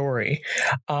this story,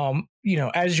 as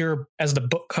the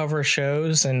book cover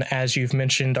shows, and as you've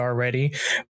mentioned already,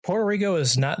 Puerto Rico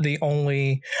is not the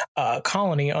only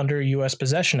colony under U.S.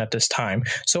 possession at this time.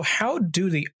 So how do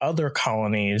the other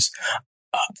colonies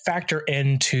factor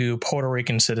into Puerto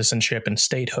Rican citizenship and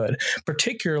statehood,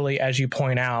 particularly as you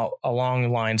point out along the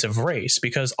lines of race?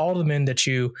 Because all the men that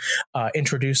you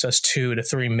introduce us to, the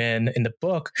three men in the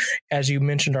book, as you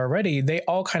mentioned already, they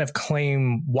all kind of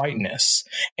claim whiteness,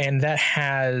 and that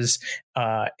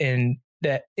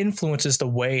that influences the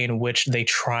way in which they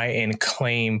try and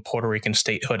claim Puerto Rican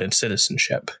statehood and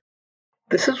citizenship.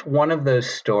 This is one of those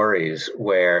stories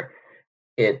where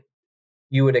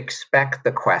you would expect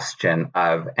the question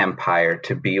of empire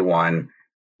to be one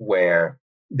where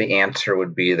the answer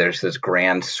would be there's this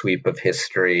grand sweep of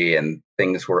history and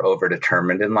things were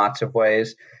overdetermined in lots of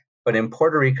ways. But in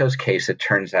Puerto Rico's case, it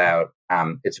turns out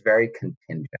it's very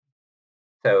contingent.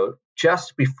 So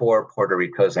just before Puerto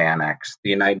Rico's annex, the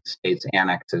United States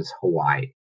annexes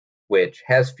Hawaii, which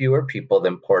has fewer people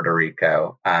than Puerto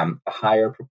Rico, a higher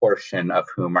proportion of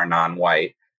whom are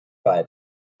non-white, but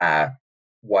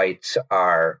whites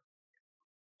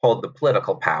hold the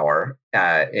political power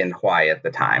in Hawaii at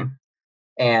the time.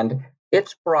 And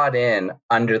it's brought in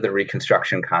under the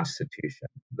Reconstruction Constitution.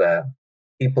 The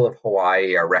people of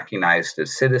Hawaii are recognized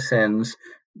as citizens.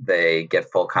 They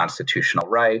get full constitutional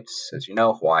rights. As you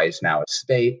know, Hawaii is now a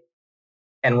state.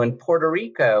 And when Puerto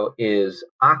Rico is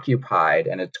occupied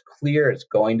and it's clear it's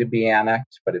going to be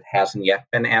annexed, but it hasn't yet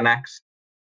been annexed,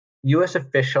 U.S.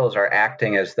 officials are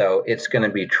acting as though it's going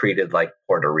to be treated like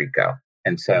Puerto Rico.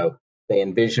 And so they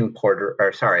envision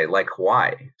like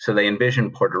Hawaii. So they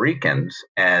envision Puerto Ricans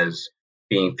as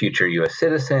being future U.S.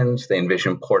 citizens. They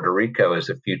envision Puerto Rico as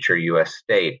a future U.S.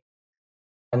 state.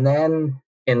 And then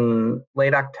in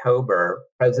late October,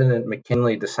 President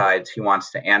McKinley decides he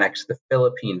wants to annex the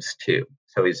Philippines too.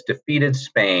 So he's defeated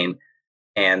Spain,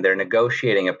 and they're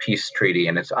negotiating a peace treaty,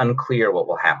 and it's unclear what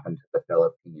will happen to the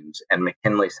Philippines. And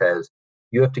McKinley says,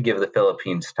 you have to give the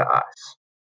Philippines to us.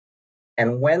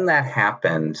 And when that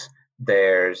happens,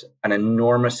 there's an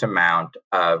enormous amount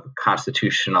of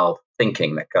constitutional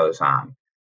thinking that goes on.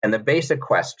 And the basic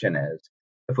question is,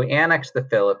 if we annex the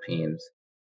Philippines,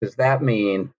 does that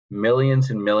mean millions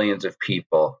and millions of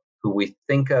people who we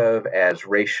think of as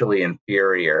racially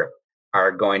inferior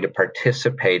are going to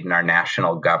participate in our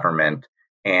national government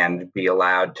and be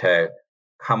allowed to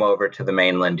come over to the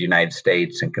mainland United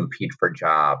States and compete for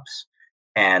jobs?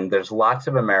 And there's lots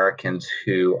of Americans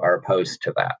who are opposed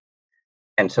to that.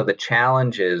 And so the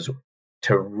challenge is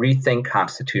to rethink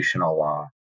constitutional law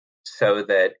so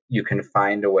that you can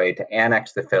find a way to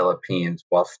annex the Philippines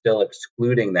while still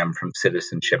excluding them from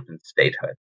citizenship and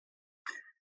statehood.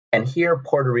 And here,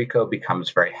 Puerto Rico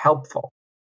becomes very helpful.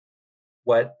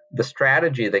 What the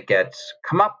strategy that gets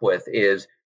come up with is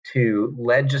to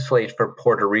legislate for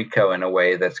Puerto Rico in a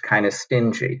way that's kind of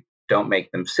stingy. don't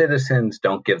make them citizens,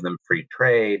 don't give them free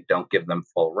trade, don't give them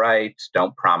full rights,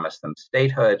 don't promise them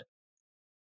statehood,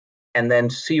 and then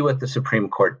see what the Supreme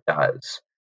Court does.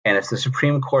 And if the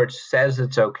Supreme Court says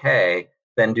it's okay,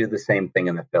 then do the same thing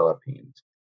in the Philippines.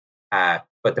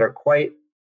 But they're quite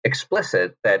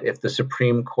explicit that if the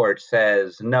Supreme Court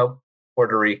says, nope,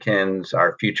 Puerto Ricans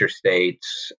are future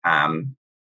states,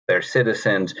 they're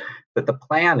citizens, but the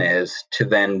plan is to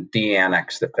then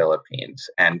de-annex the Philippines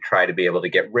and try to be able to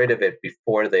get rid of it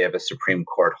before they have a Supreme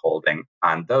Court holding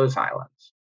on those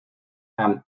islands.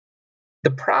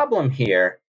 The problem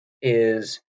here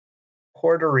is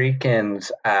Puerto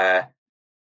Ricans,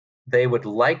 they would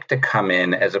like to come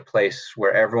in as a place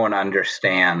where everyone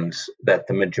understands that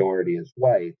the majority is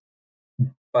white,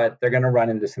 but they're going to run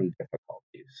into some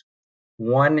difficulties.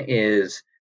 One is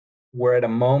we're at a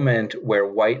moment where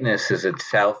whiteness is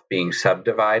itself being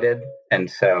subdivided, and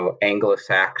so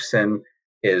Anglo-Saxon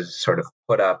is sort of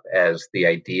put up as the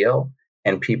ideal,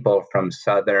 and people from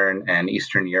Southern and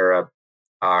Eastern Europe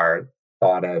are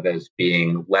thought of as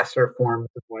being lesser forms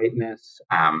of whiteness,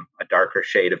 a darker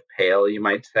shade of pale, you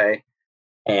might say.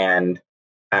 And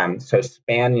so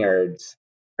Spaniards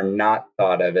are not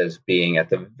thought of as being at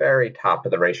the very top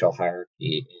of the racial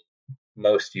hierarchy in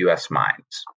most U.S.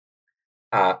 minds.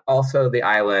 Also, the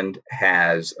island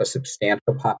has a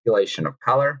substantial population of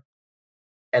color.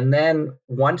 And then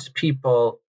once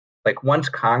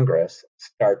Congress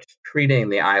starts treating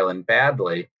the island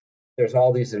badly, there's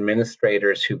all these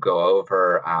administrators who go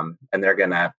over and they're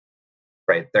going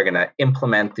to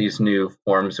implement these new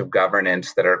forms of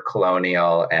governance that are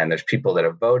colonial, and there's people that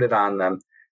have voted on them,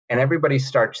 and everybody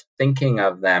starts thinking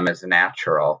of them as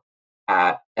natural.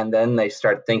 And then they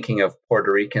start thinking of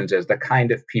Puerto Ricans as the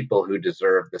kind of people who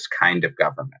deserve this kind of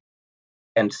government.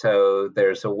 And so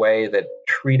there's a way that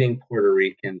treating Puerto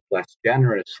Ricans less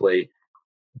generously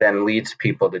then leads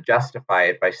people to justify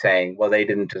it by saying, well, they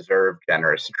didn't deserve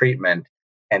generous treatment.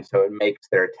 And so it makes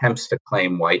their attempts to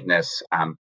claim whiteness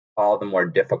all the more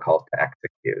difficult to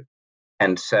execute.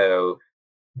 And so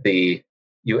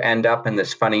you end up in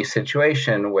this funny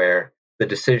situation where the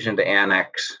decision to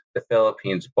annex the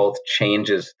Philippines both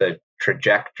changes the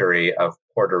trajectory of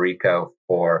Puerto Rico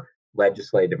for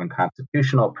legislative and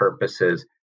constitutional purposes,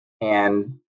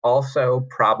 and also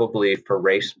probably for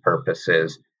race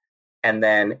purposes. And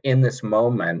then in this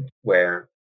moment where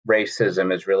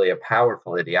racism is really a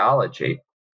powerful ideology,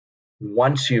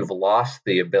 once you've lost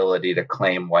the ability to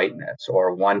claim whiteness,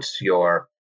 or once your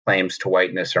claims to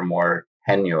whiteness are more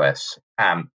tenuous,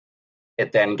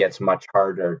 it then gets much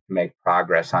harder to make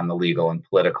progress on the legal and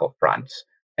political fronts.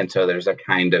 And so there's a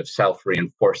kind of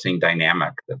self-reinforcing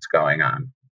dynamic that's going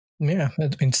on. Yeah,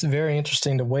 it's very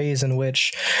interesting the ways in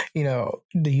which, the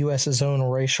U.S.'s own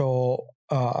racial,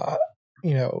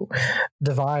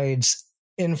 divides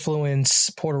influence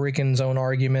Puerto Rican's own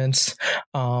arguments,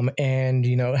 and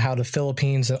how the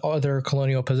Philippines and other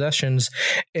colonial possessions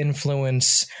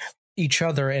influence each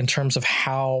other in terms of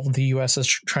how the U.S. is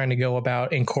trying to go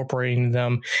about incorporating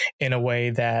them in a way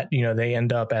that they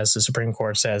end up, as the Supreme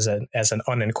Court says, as an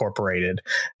unincorporated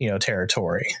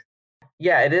territory.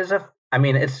 Yeah, it is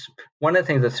it's one of the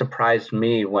things that surprised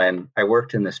me when I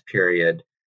worked in this period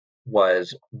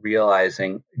was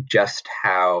realizing just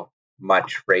how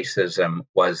much racism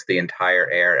was the entire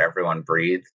air everyone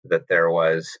breathed, that there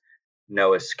was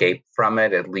no escape from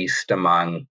it, at least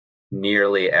among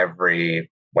nearly every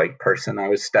white person I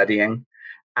was studying,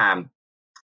 and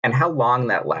how long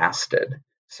that lasted.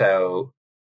 So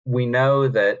we know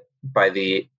that by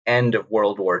the end of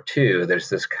World War II, there's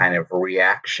this kind of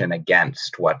reaction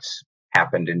against what's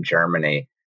happened in Germany.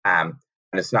 And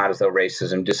it's not as though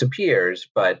racism disappears,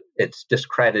 but it's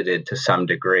discredited to some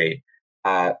degree.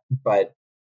 But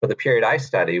for the period I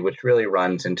study, which really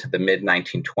runs into the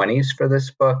mid-1920s for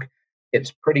this book,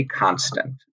 it's pretty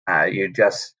constant. You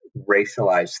just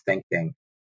racialized thinking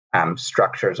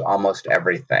structures almost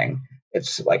everything.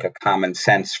 It's like a common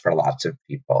sense for lots of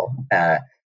people.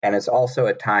 And it's also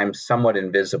at times somewhat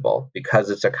invisible because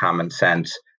it's a common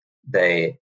sense.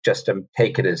 They just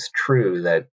take it as true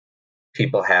that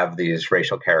people have these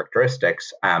racial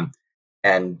characteristics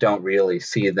and don't really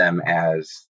see them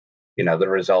as, the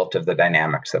result of the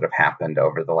dynamics that have happened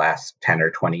over the last 10 or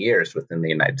 20 years within the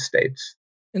United States.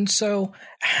 And so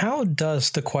how does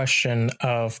the question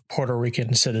of Puerto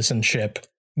Rican citizenship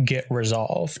get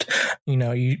resolved?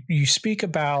 You speak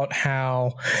about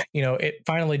how, it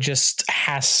finally just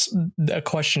has a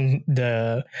question,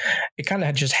 it kind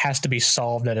of just has to be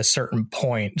solved at a certain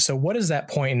point. So what is that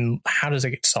point and how does it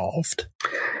get solved?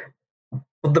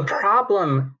 Well, the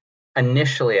problem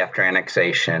initially after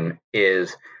annexation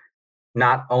is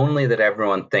not only that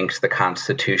everyone thinks the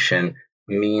Constitution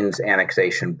means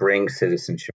annexation brings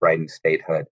citizenship right and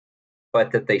statehood,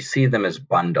 but that they see them as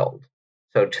bundled.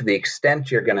 So to the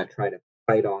extent you're going to try to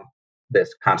fight off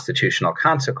this constitutional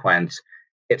consequence,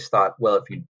 it's thought, well, if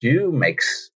you do make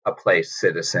a place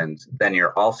citizens, then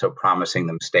you're also promising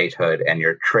them statehood and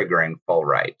you're triggering full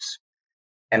rights.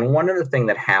 And one other thing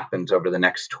that happens over the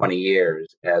next 20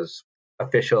 years as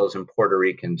officials and Puerto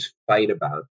Ricans fight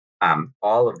about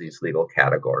all of these legal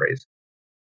categories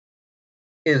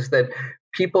is that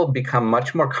people become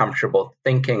much more comfortable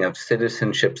thinking of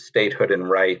citizenship, statehood, and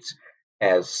rights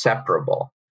as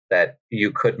separable, that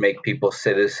you could make people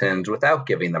citizens without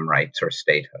giving them rights or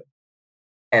statehood.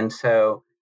 And so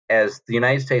as the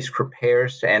United States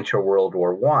prepares to enter World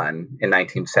War I in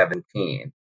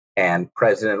 1917, and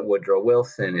President Woodrow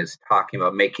Wilson is talking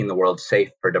about making the world safe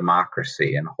for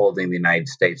democracy and holding the United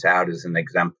States out as an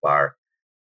exemplar,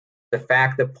 the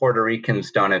fact that Puerto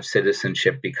Ricans don't have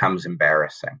citizenship becomes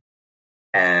embarrassing.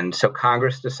 And so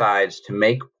Congress decides to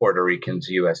make Puerto Ricans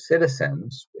U.S.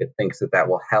 citizens. It thinks that that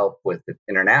will help with the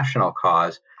international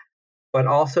cause, but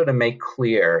also to make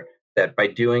clear that by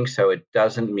doing so, it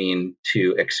doesn't mean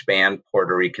to expand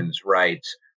Puerto Ricans'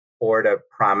 rights or to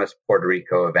promise Puerto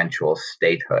Rico eventual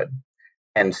statehood.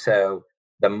 And so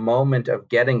the moment of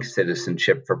getting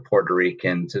citizenship for Puerto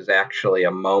Ricans is actually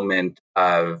a moment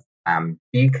of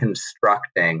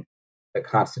deconstructing the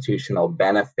constitutional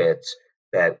benefits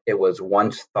that it was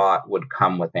once thought would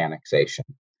come with annexation.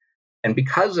 And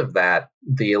because of that,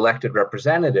 the elected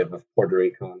representative of Puerto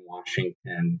Rico in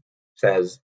Washington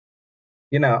says,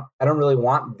 I don't really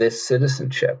want this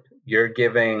citizenship. You're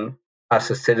giving us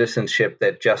a citizenship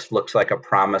that just looks like a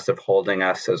promise of holding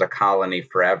us as a colony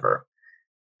forever.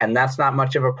 And that's not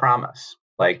much of a promise.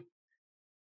 Like,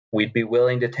 we'd be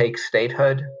willing to take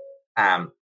statehood,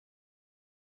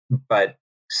 but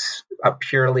a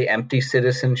purely empty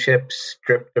citizenship,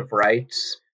 stripped of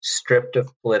rights, stripped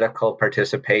of political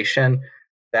participation,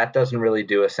 that doesn't really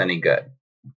do us any good.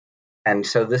 And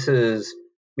so this is,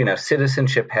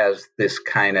 citizenship has this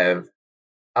kind of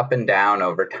up and down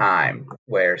over time,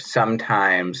 where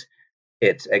sometimes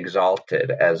it's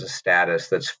exalted as a status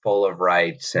that's full of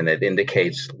rights and it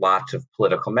indicates lots of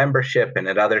political membership. And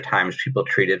at other times, people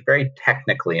treat it very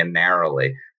technically and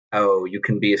narrowly. Oh, you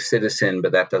can be a citizen,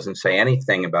 but that doesn't say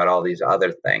anything about all these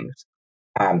other things.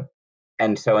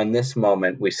 And so in this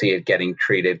moment, we see it getting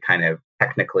treated kind of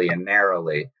technically and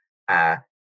narrowly.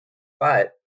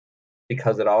 But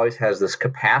because it always has this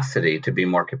capacity to be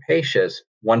more capacious,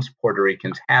 once Puerto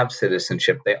Ricans have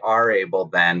citizenship, they are able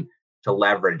then to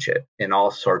leverage it in all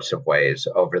sorts of ways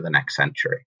over the next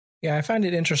century. Yeah, I find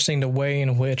it interesting the way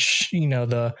in which,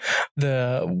 the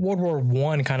World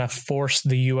War I kind of forced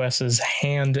the U.S.'s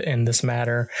hand in this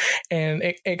matter. And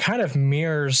it kind of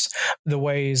mirrors the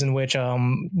ways in which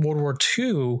World War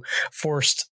II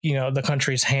forced, the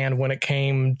country's hand when it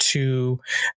came to,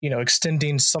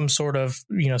 extending some sort of,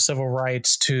 civil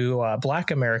rights to Black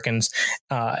Americans.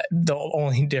 The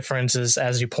only difference is,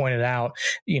 as you pointed out,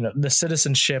 the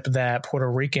citizenship that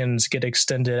Puerto Ricans get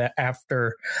extended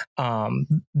after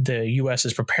the U.S.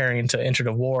 is preparing to enter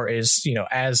the war is,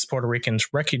 as Puerto Ricans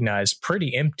recognize,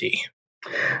 pretty empty.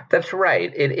 That's right.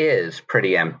 It is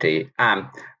pretty empty.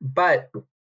 But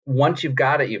once you've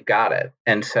got it, you've got it.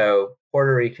 And so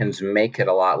Puerto Ricans make it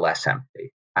a lot less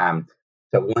empty.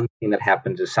 So one thing that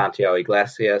happens is Santiago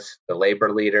Iglesias, the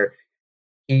labor leader,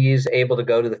 he's able to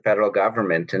go to the federal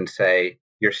government and say,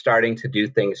 you're starting to do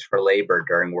things for labor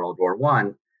during World War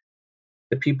I.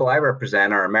 The people I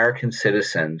represent are American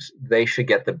citizens. They should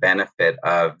get the benefit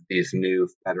of these new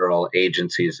federal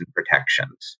agencies and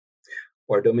protections.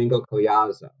 Or Domingo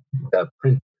Collazo, the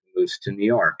prince who moves to New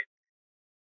York.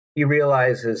 He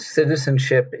realizes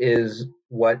citizenship is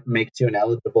what makes you an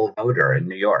eligible voter in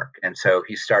New York. And so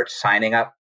he starts signing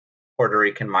up Puerto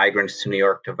Rican migrants to New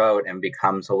York to vote and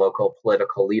becomes a local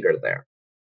political leader there.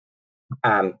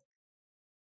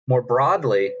 More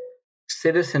broadly,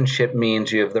 citizenship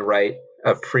means you have the right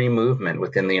of free movement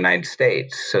within the United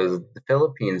States. So the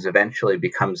Philippines eventually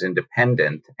becomes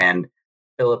independent, and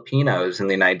Filipinos in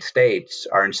the United States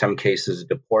are in some cases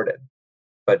deported.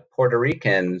 But Puerto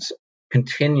Ricans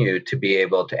continue to be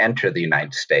able to enter the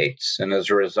United States. And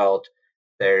as a result,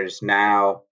 there's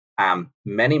now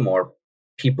many more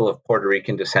people of Puerto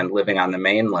Rican descent living on the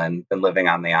mainland than living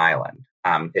on the island.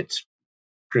 It's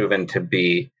proven to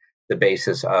be the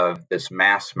basis of this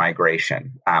mass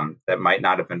migration that might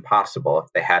not have been possible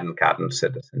if they hadn't gotten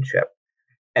citizenship.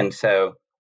 And so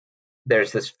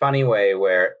there's this funny way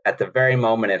where at the very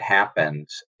moment it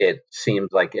happens, it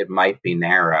seems like it might be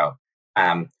narrow.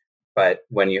 But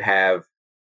when you have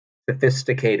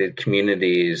sophisticated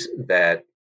communities that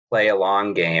play a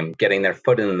long game, getting their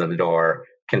foot in the door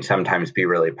can sometimes be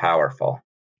really powerful.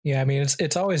 Yeah, I mean,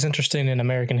 it's always interesting in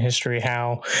American history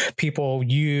how people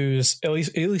use, at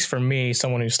least for me,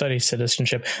 someone who studies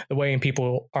citizenship, the way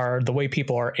people are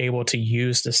able to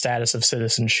use the status of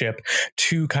citizenship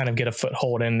to kind of get a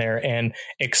foothold in there and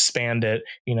expand it.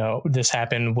 You know, this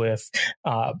happened with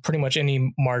pretty much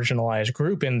any marginalized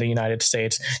group in the United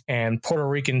States, and Puerto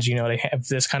Ricans, you know, they have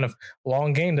this kind of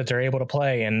long game that they're able to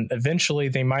play, and eventually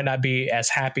they might not be as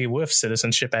happy with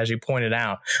citizenship as you pointed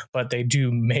out, but they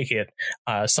do make it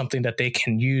something that they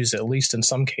can use, at least in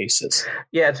some cases.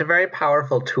 Yeah, it's a very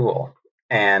powerful tool.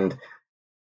 And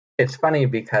it's funny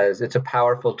because it's a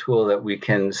powerful tool that we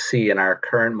can see in our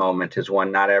current moment is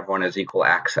one not everyone has equal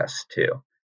access to.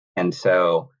 And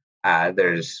so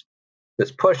there's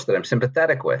this push that I'm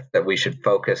sympathetic with, that we should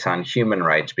focus on human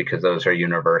rights because those are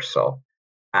universal.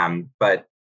 But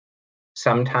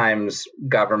sometimes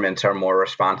governments are more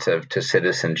responsive to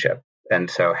citizenship. And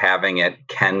so having it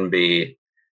can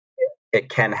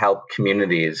help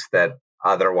communities that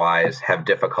otherwise have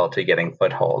difficulty getting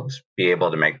footholds be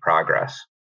able to make progress.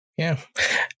 Yeah.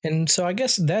 And so I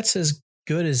guess that's as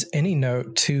good as any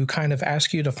note to kind of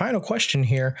ask you the final question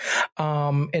here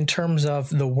in terms of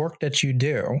the work that you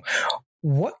do.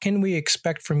 What can we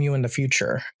expect from you in the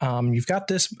future? You've got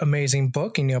this amazing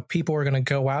book, and people are going to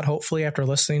go out hopefully after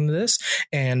listening to this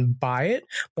and buy it.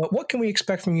 But what can we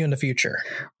expect from you in the future?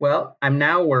 Well, I'm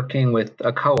now working with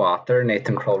a co-author,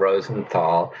 Nathan Kroll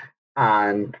Rosenthal,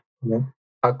 on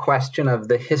a question of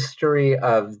the history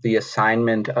of the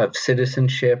assignment of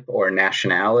citizenship or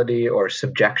nationality or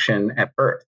subjection at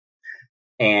birth.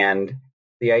 And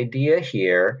the idea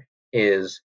here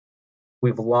is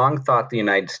we've long thought the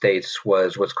United States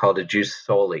was what's called a jus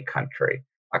soli country,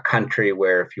 a country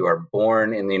where if you are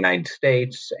born in the United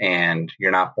States and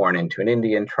you're not born into an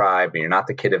Indian tribe and you're not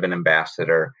the kid of an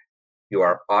ambassador, you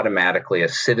are automatically a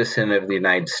citizen of the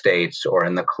United States, or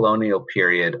in the colonial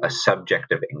period, a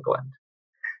subject of England.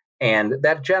 And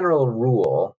that general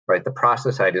rule, right, the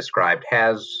process I described,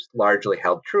 has largely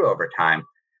held true over time.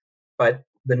 But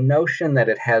the notion that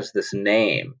it has this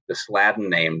name, this Latin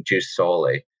name, jus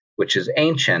soli, which is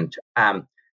ancient,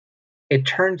 it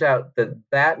turns out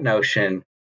that notion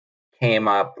came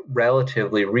up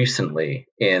relatively recently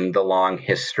in the long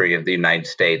history of the United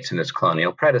States and its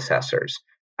colonial predecessors.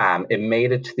 It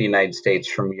made it to the United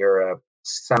States from Europe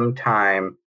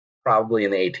sometime probably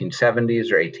in the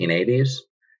 1870s or 1880s.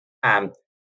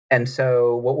 And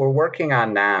so what we're working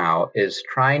on now is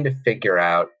trying to figure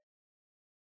out,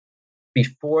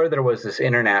 before there was this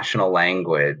international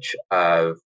language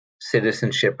of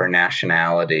citizenship or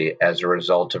nationality as a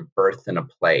result of birth in a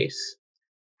place,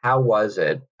 how was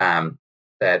it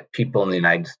that people in the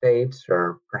United States,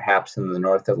 or perhaps in the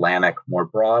North Atlantic more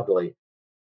broadly,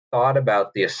 thought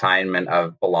about the assignment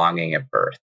of belonging at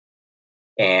birth?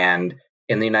 And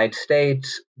in the United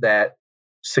States, that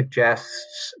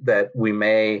suggests that we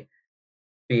may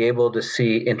be able to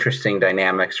see interesting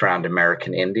dynamics around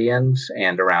American Indians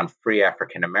and around free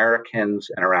African Americans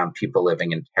and around people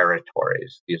living in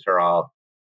territories. These are all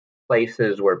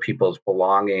places where people's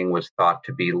belonging was thought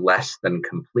to be less than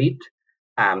complete.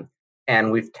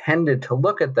 And we've tended to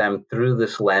look at them through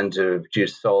this lens of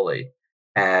jus soli.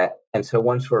 And so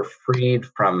once we're freed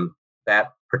from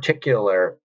that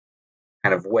particular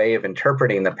kind of way of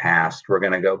interpreting the past, we're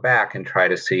going to go back and try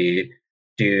to see,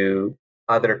 do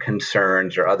other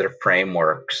concerns or other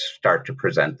frameworks start to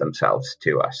present themselves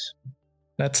to us?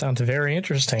 That sounds very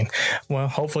interesting. Well,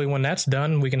 hopefully when that's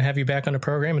done, we can have you back on the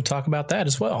program and talk about that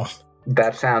as well.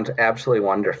 That sounds absolutely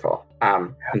wonderful.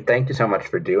 And thank you so much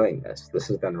for doing this. This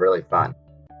has been really fun.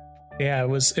 Yeah, it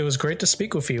was great to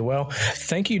speak with you. Well,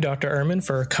 thank you, Dr. Ehrman,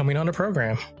 for coming on the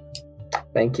program.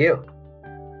 Thank you.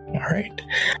 All right.